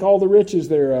 They take all the riches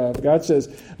thereof. God says,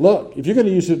 look, if you're going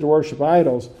to use it to worship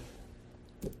idols,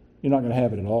 you're not going to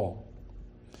have it at all.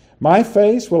 My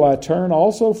face will I turn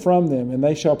also from them, and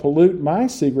they shall pollute my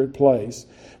secret place,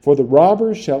 for the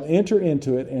robbers shall enter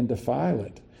into it and defile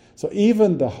it. So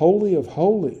even the Holy of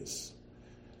Holies,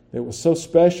 that was so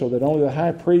special that only the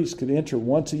high priest could enter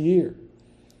once a year,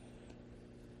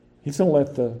 he's going to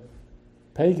let the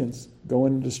pagans go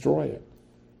in and destroy it.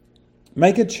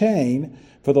 Make a chain,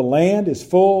 for the land is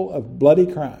full of bloody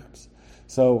crimes.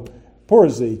 So, poor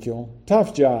Ezekiel,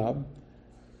 tough job.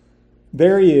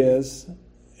 there he is.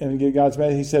 And God's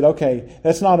message, he said, okay,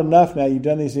 that's not enough now. You've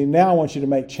done these things. Now I want you to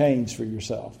make chains for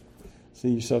yourself. See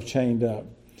yourself chained up.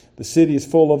 The city is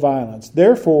full of violence.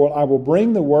 Therefore, I will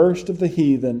bring the worst of the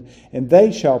heathen, and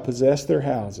they shall possess their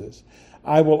houses.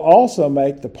 I will also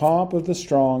make the pomp of the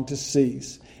strong to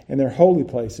cease, and their holy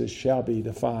places shall be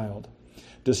defiled.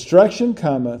 Destruction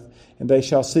cometh, and they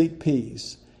shall seek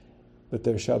peace, but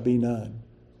there shall be none.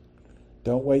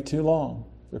 Don't wait too long.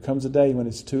 There comes a day when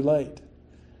it's too late.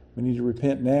 We need to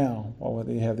repent now while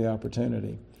we have the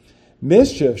opportunity.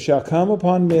 Mischief shall come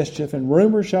upon mischief, and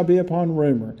rumor shall be upon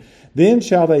rumor. Then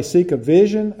shall they seek a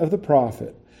vision of the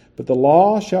prophet, but the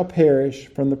law shall perish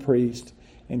from the priest,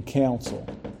 and counsel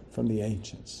from the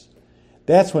ancients.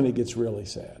 That's when it gets really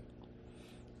sad.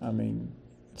 I mean,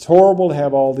 it's horrible to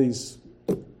have all these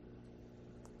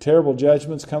terrible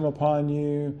judgments come upon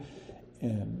you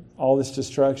and all this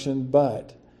destruction,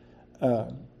 but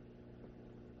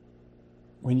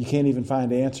when you can't even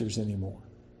find answers anymore.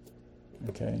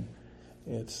 Okay?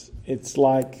 It's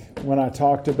like when I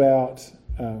talked about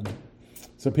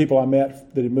some people I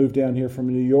met that had moved down here from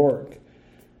New York.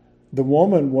 The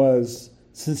woman was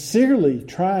sincerely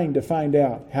trying to find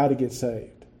out how to get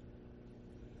saved.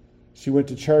 She went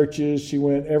to churches. She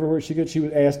went everywhere she could. She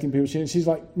was asking people. She's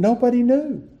like, nobody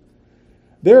knew.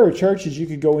 There are churches you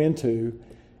could go into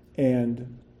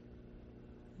and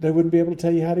they wouldn't be able to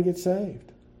tell you how to get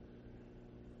saved.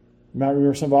 You might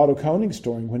remember some of Otto Koning's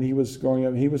story. When he was growing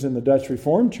up, he was in the Dutch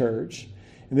Reformed Church,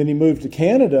 and then he moved to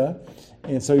Canada,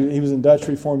 and so he was in Dutch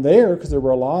Reformed there because there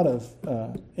were a lot of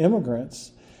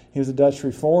immigrants. He was a Dutch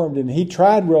Reformed, and he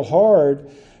tried real hard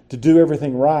to do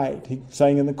everything right. He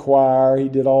sang in the choir, he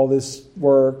did all this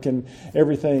work and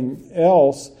everything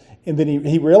else, and then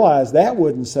he realized that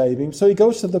wouldn't save him, so he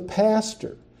goes to the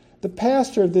pastor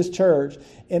of this church,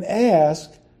 and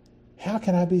asks, how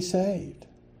can I be saved?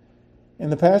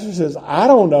 And the pastor says, I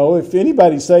don't know. If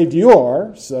anybody's saved, you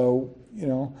are. So,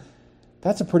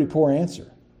 that's a pretty poor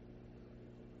answer.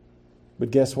 But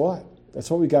guess what?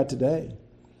 That's what we got today.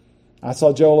 I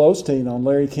saw Joel Osteen on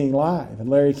Larry King Live,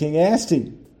 and Larry King asked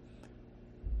him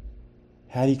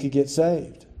how he could get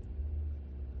saved.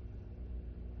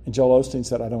 And Joel Osteen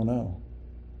said, I don't know.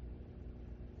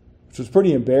 Which was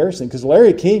pretty embarrassing because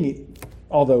Larry King,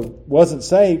 although wasn't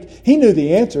saved, he knew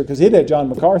the answer because he'd had John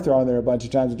MacArthur on there a bunch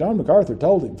of times, and John MacArthur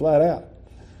told him flat out.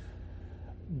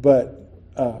 But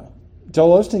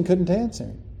Joel Osteen couldn't answer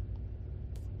him.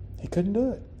 He couldn't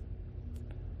do it.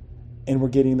 And we're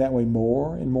getting that way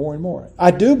more and more and more.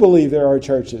 I do believe there are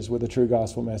churches with a true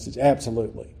gospel message,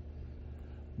 absolutely.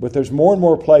 But there's more and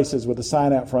more places with a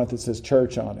sign out front that says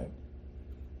church on it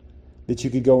that you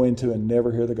could go into and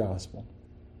never hear the gospel.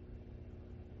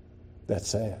 That's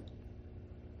sad.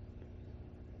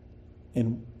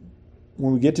 And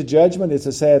when we get to judgment, it's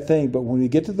a sad thing. But when we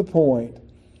get to the point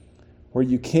where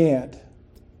you can't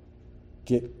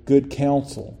get good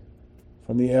counsel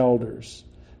from the elders,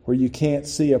 where you can't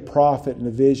see a prophet in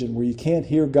a vision, where you can't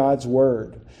hear God's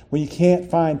word, when you can't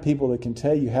find people that can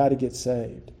tell you how to get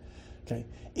saved, okay,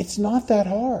 it's not that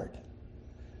hard.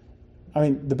 I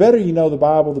mean, the better you know the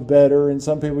Bible, the better. And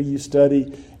some people you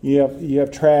study, you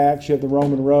have tracts, you have the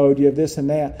Roman road, you have this and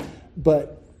that.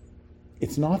 But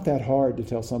it's not that hard to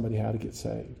tell somebody how to get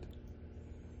saved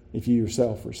if you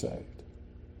yourself are saved.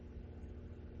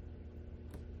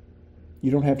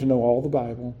 You don't have to know all the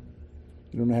Bible.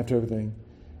 You don't have to everything.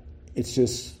 It's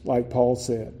just like Paul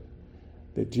said,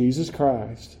 that Jesus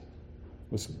Christ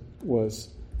was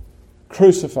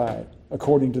crucified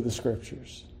according to the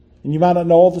Scriptures. And you might not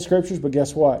know all the Scriptures, but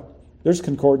guess what? There's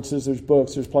concordances, there's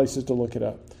books, there's places to look it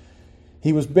up.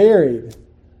 He was buried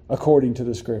according to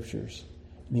the Scriptures.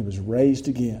 And he was raised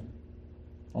again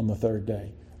on the third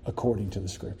day, according to the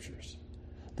Scriptures.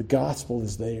 The gospel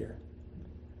is there.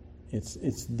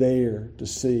 It's there to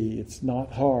see. It's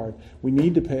not hard. We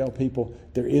need to tell people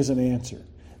there is an answer.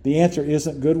 The answer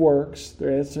isn't good works.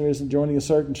 The answer isn't joining a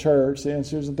certain church. The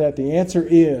answer isn't that. The answer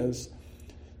is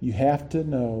you have to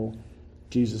know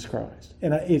Jesus Christ.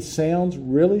 And it sounds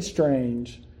really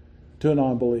strange to a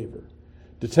non-believer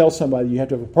to tell somebody you have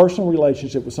to have a personal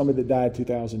relationship with somebody that died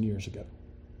 2,000 years ago.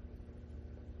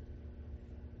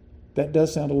 That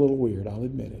does sound a little weird, I'll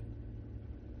admit it.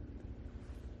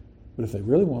 But if they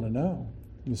really want to know,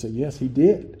 you say, yes, he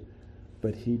did.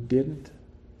 But he didn't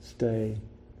stay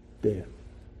dead.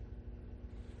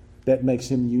 That makes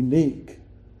him unique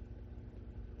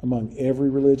among every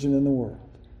religion in the world.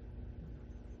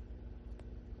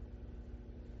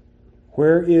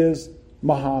 Where is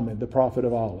Muhammad, the prophet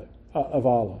of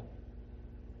Allah?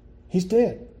 He's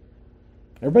dead.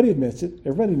 Everybody admits it.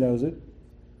 Everybody knows it.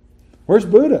 Where's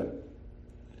Buddha?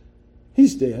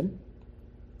 He's dead.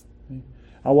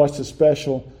 I watched a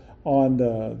special on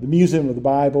the Museum of the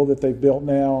Bible that they've built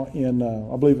now in,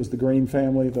 I believe it was the Green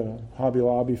family, the Hobby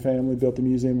Lobby family built the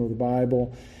Museum of the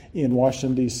Bible in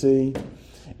Washington, D.C.,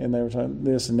 and they were talking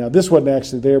this, and now this wasn't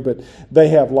actually there, but they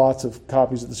have lots of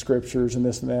copies of the Scriptures and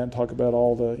this and that, and talk about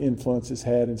all the influence it's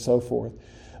had and so forth.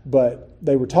 But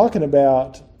they were talking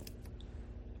about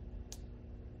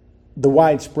the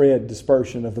widespread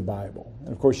dispersion of the Bible.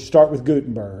 And of course, you start with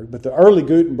Gutenberg, but the early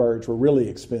Gutenbergs were really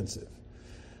expensive.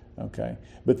 Okay,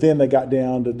 but then they got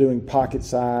down to doing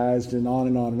pocket-sized and on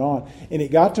and on and on. And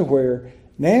it got to where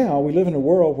now we live in a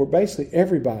world where basically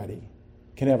everybody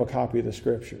can have a copy of the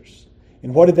Scriptures.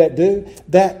 And what did that do?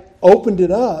 That opened it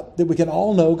up that we can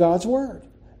all know God's Word.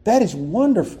 That is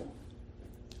wonderful.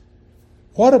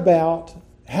 What about,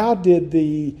 how did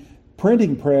the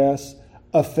printing press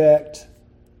affect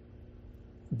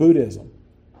Buddhism?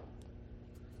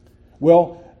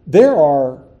 Well, there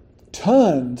are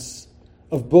tons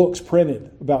of books printed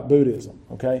about Buddhism,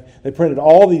 okay? They printed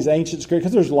all these ancient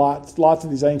scriptures, because there's lots of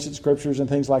these ancient scriptures and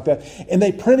things like that. And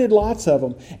they printed lots of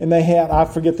them. And they had, I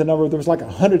forget the number, there was like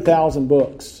 100,000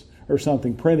 books or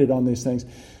something printed on these things.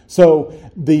 So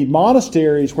the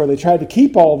monasteries where they tried to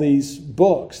keep all these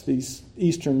books, these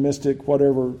Eastern mystic,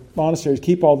 whatever monasteries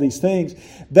keep all these things,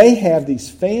 they have these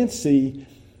fancy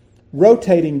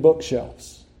rotating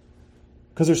bookshelves.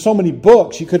 Because there's so many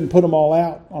books, you couldn't put them all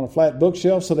out on a flat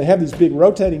bookshelf. So they have these big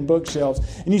rotating bookshelves.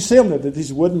 And you see them, they're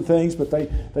these wooden things, but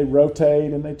they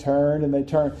rotate and they turn and they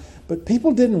turn. But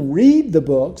people didn't read the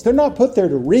books. They're not put there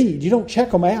to read. You don't check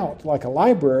them out like a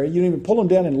library. You don't even pull them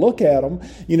down and look at them.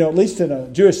 You know, at least in a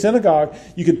Jewish synagogue,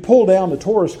 you could pull down the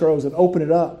Torah scrolls and open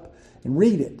it up and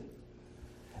read it.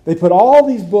 They put all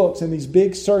these books in these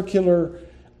big circular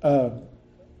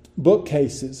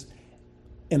bookcases.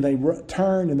 And they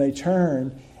turn and they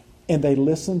turn, and they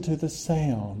listen to the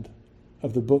sound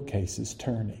of the bookcases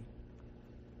turning.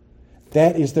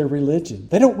 That is their religion.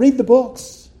 They don't read the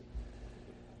books.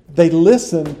 They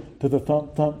listen to the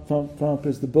thump, thump, thump, thump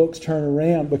as the books turn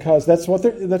around, because that's what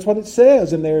it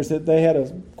says. And there's that they had a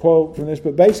quote from this,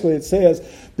 but basically it says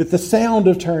that the sound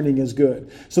of turning is good.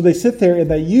 So they sit there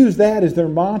and they use that as their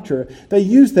mantra. They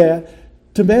use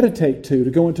that to meditate to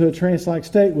go into a trance-like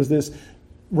state. Was this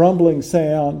rumbling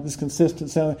sound, this consistent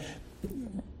sound.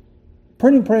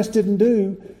 Printing press didn't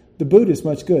do the Buddhists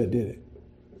much good, did it?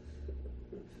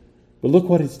 But look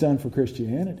what it's done for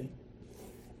Christianity.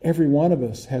 Every one of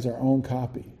us has our own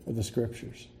copy of the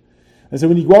Scriptures. And so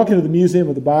when you walk into the Museum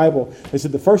of the Bible, they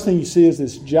said the first thing you see is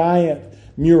this giant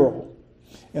mural.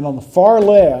 And on the far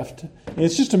left, and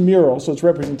it's just a mural, so it's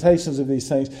representations of these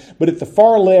things, but at the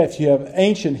far left you have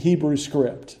ancient Hebrew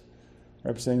script,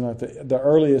 representing like the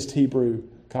earliest Hebrew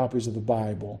copies of the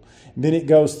Bible. And then it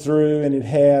goes through and it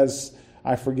has,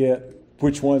 I forget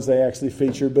which ones they actually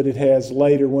feature, but it has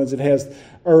later ones. It has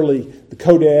the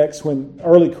Codex, when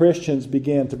early Christians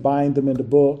began to bind them into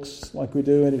books like we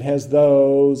do, and it has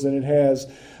those, and it has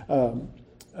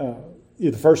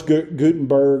the first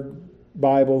Gutenberg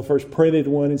Bible, the first printed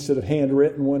one instead of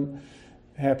handwritten one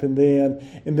happened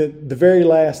then. And the very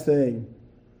last thing,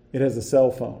 it has a cell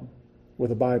phone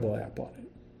with a Bible app on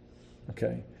it.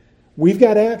 Okay? We've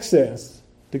got access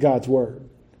to God's Word.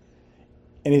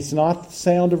 And it's not the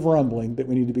sound of rumbling that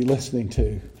we need to be listening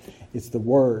to. It's the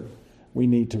Word we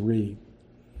need to read.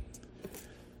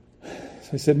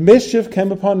 So he said, mischief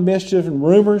came upon mischief, and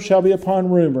rumor shall be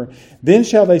upon rumor. Then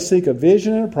shall they seek a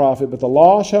vision and a prophet, but the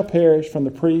law shall perish from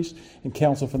the priests and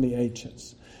counsel from the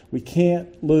ancients. We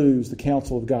can't lose the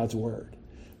counsel of God's Word.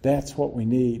 That's what we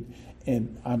need.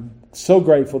 And I'm so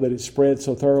grateful that it spread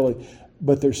so thoroughly.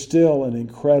 But there's still an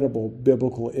incredible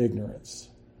biblical ignorance.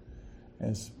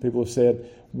 As people have said,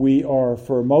 we are,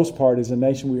 for the most part, as a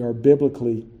nation, we are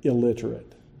biblically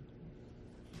illiterate.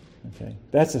 Okay,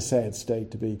 that's a sad state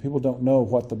to be. People don't know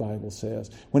what the Bible says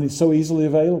when it's so easily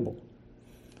available.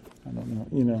 I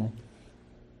don't know,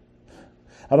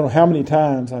 I don't know how many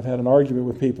times I've had an argument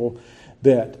with people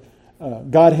that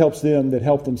God helps them that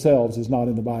help themselves is not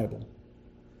in the Bible.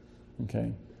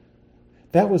 Okay.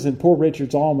 That was in Poor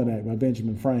Richard's Almanac by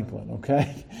Benjamin Franklin,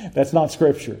 okay? That's not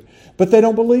Scripture. But they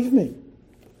don't believe me.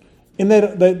 And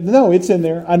they no, it's in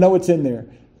there. I know it's in there.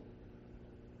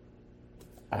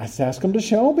 I ask them to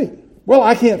show me. Well,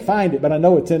 I can't find it, but I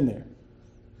know it's in there.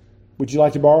 Would you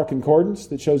like to borrow a concordance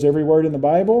that shows every word in the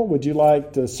Bible? Would you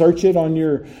like to search it on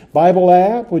your Bible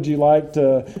app? Would you like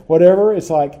to whatever? It's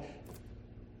like,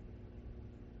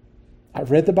 I've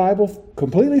read the Bible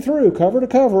completely through, cover to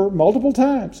cover, multiple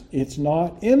times. It's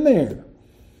not in there.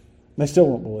 They still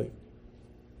won't believe.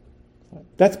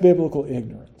 That's biblical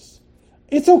ignorance.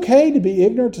 It's okay to be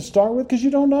ignorant to start with because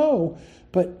you don't know,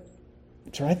 but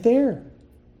it's right there.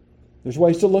 There's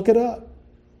ways to look it up.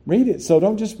 Read it. So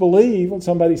don't just believe what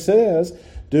somebody says.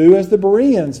 Do as the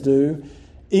Bereans do.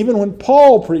 Even when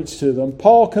Paul preached to them,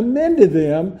 Paul commended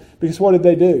them because what did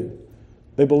they do?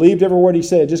 They believed every word he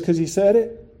said just because he said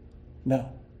it?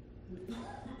 No.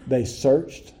 They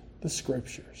searched the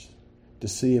Scriptures to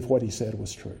see if what he said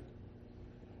was true.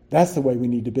 That's the way we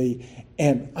need to be.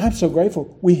 And I'm so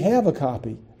grateful we have a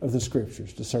copy of the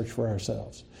Scriptures to search for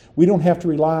ourselves. We don't have to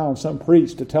rely on some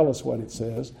priest to tell us what it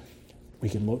says. We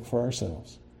can look for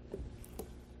ourselves.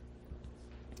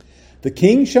 The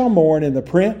king shall mourn, and the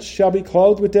prince shall be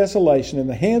clothed with desolation, and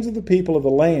the hands of the people of the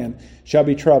land shall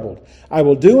be troubled. I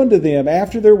will do unto them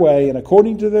after their way, and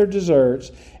according to their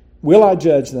deserts will I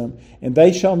judge them, and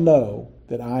they shall know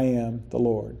that I am the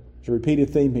Lord. There's a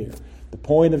repeated theme here. The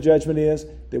point of judgment is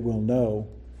that we'll know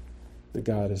that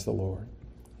God is the Lord.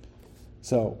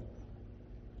 So,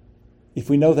 if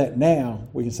we know that now,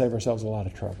 we can save ourselves a lot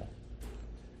of trouble.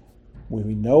 When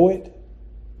we know it,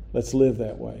 let's live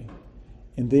that way.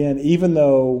 And then, even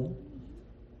though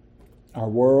our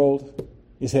world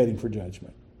is heading for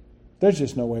judgment, there's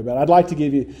just no way about it. I'd like to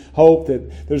give you hope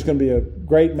that there's going to be a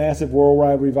great, massive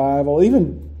worldwide revival,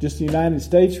 even just the United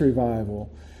States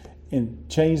revival, and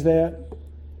change that.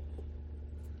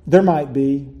 There might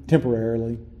be,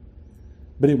 temporarily,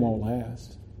 but it won't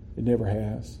last. It never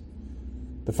has.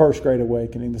 The first Great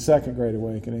Awakening, the second Great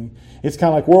Awakening. It's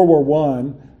kind of like World War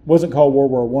I. Wasn't called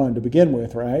World War I to begin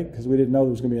with, right? Because we didn't know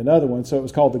there was going to be another one, so it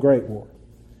was called the Great War.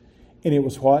 And it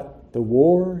was what? The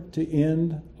war to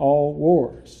end all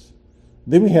wars.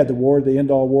 Then we had the war to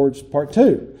end all wars part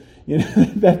 2. You know,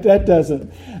 that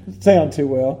doesn't sound too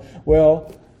well.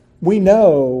 Well, we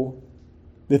know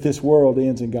that this world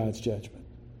ends in God's judgment.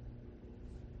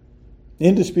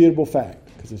 Indisputable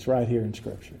fact, because it's right here in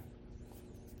Scripture.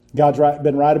 God's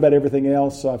been right about everything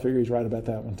else, so I figure He's right about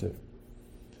that one too.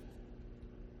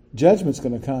 Judgment's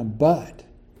going to come, but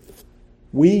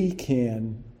we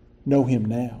can know Him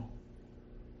now.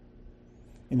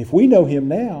 And if we know Him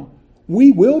now,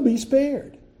 we will be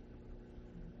spared.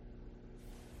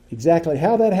 Exactly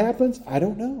how that happens, I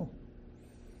don't know.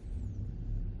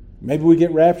 Maybe we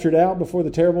get raptured out before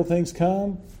the terrible things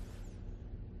come.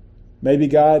 Maybe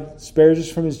God spares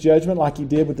us from His judgment like He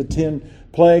did with the 10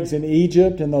 plagues in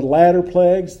Egypt, and the latter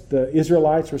plagues, the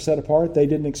Israelites were set apart. They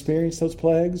didn't experience those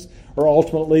plagues. Or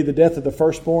ultimately the death of the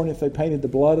firstborn, if they painted the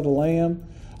blood of the lamb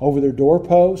over their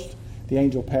doorpost, the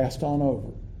angel passed on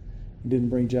over and didn't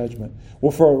bring judgment.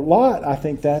 Well, for Lot, I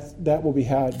think that will be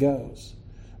how it goes.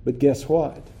 But guess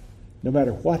what? No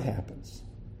matter what happens,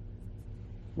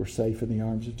 we're safe in the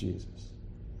arms of Jesus.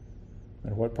 No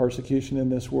matter what persecution in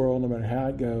this world, no matter how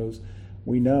it goes,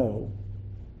 we know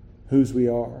whose we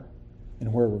are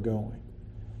and where we're going.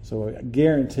 So I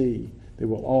guarantee that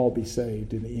we'll all be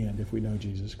saved in the end if we know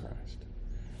Jesus Christ.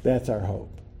 That's our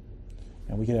hope.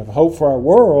 And we can have hope for our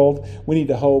world. We need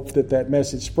to hope that that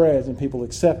message spreads and people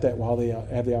accept that while they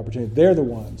have the opportunity. They're the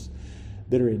ones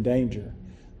that are in danger.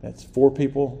 That's 4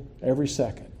 people every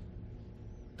second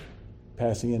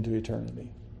passing into eternity.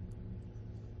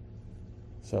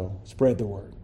 So spread the word.